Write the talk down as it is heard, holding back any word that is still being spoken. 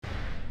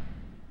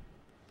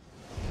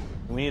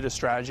We need a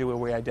strategy where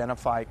we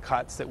identify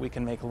cuts that we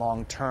can make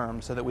long term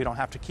so that we don't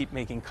have to keep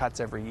making cuts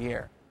every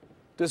year.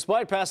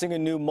 Despite passing a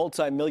new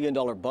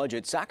multi-million-dollar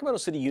budget, Sacramento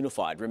City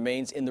Unified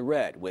remains in the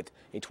red with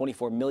a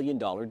 $24 million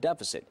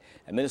deficit.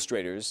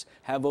 Administrators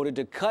have voted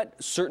to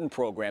cut certain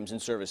programs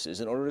and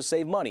services in order to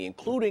save money,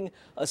 including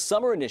a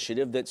summer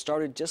initiative that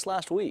started just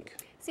last week.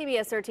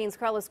 CBS 13's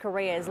Carlos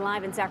Correa is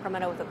live in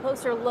Sacramento with a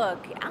closer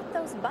look at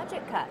those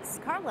budget cuts.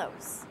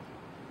 Carlos.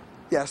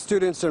 Yeah,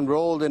 students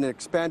enrolled in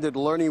expanded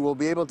learning will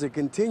be able to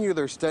continue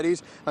their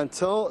studies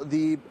until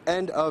the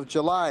end of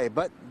July,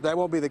 but that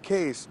won't be the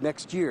case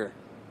next year.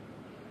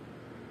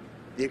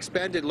 The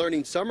Expanded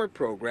Learning Summer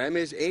Program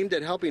is aimed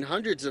at helping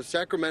hundreds of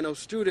Sacramento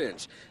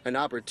students, an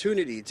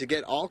opportunity to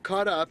get all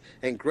caught up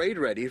and grade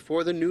ready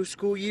for the new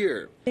school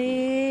year.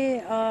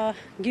 They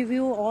give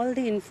you all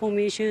the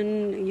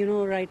information,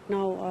 right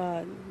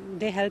now.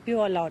 They help you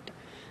a lot.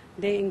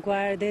 They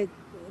inquire, they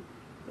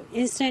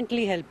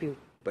instantly help you.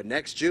 But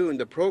next June,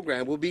 the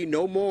program will be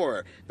no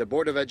more. The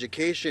Board of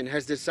Education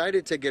has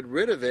decided to get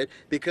rid of it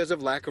because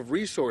of lack of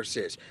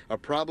resources, a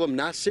problem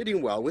not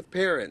sitting well with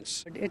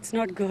parents. It's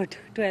not good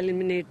to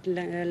eliminate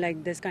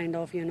like this kind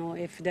of,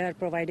 if they are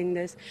providing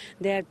this,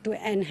 they have to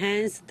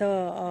enhance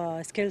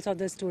the skills of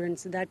the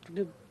students.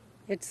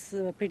 It's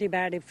pretty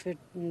bad if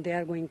they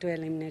are going to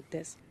eliminate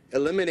this.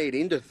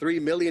 Eliminating the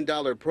 $3 million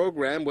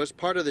program was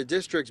part of the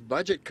district's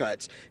budget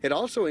cuts. It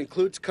also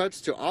includes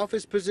cuts to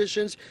office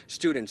positions,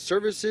 student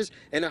services,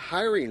 and a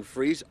hiring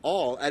freeze,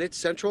 all at its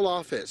central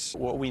office.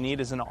 What we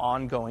need is an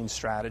ongoing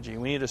strategy.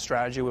 We need a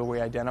strategy where we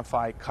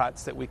identify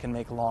cuts that we can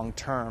make long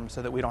term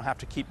so that we don't have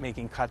to keep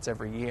making cuts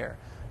every year.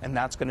 And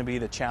that's going to be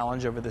the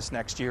challenge over this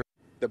next year.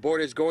 The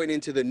board is going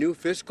into the new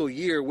fiscal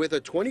year with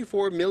a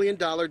 $24 million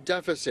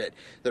deficit.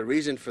 The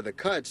reason for the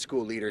cuts,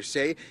 school leaders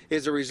say,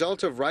 is a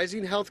result of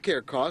rising health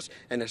care costs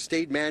and a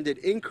state-mandated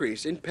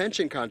increase in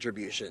pension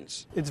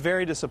contributions. It's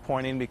very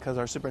disappointing because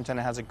our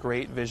superintendent has a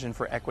great vision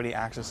for equity,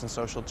 access, and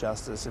social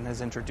justice and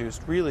has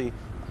introduced really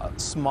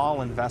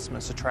small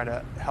investments to try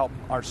to help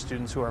our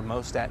students who are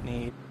most at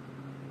need.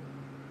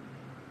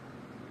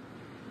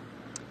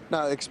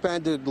 Now,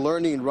 expanded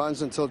learning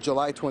runs until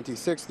July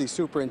 26th. The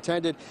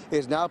superintendent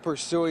is now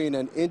pursuing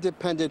an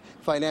independent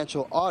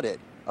financial audit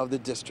of the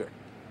district.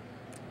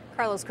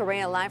 Carlos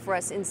Correa live for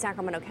us in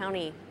Sacramento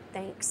County.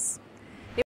 Thanks.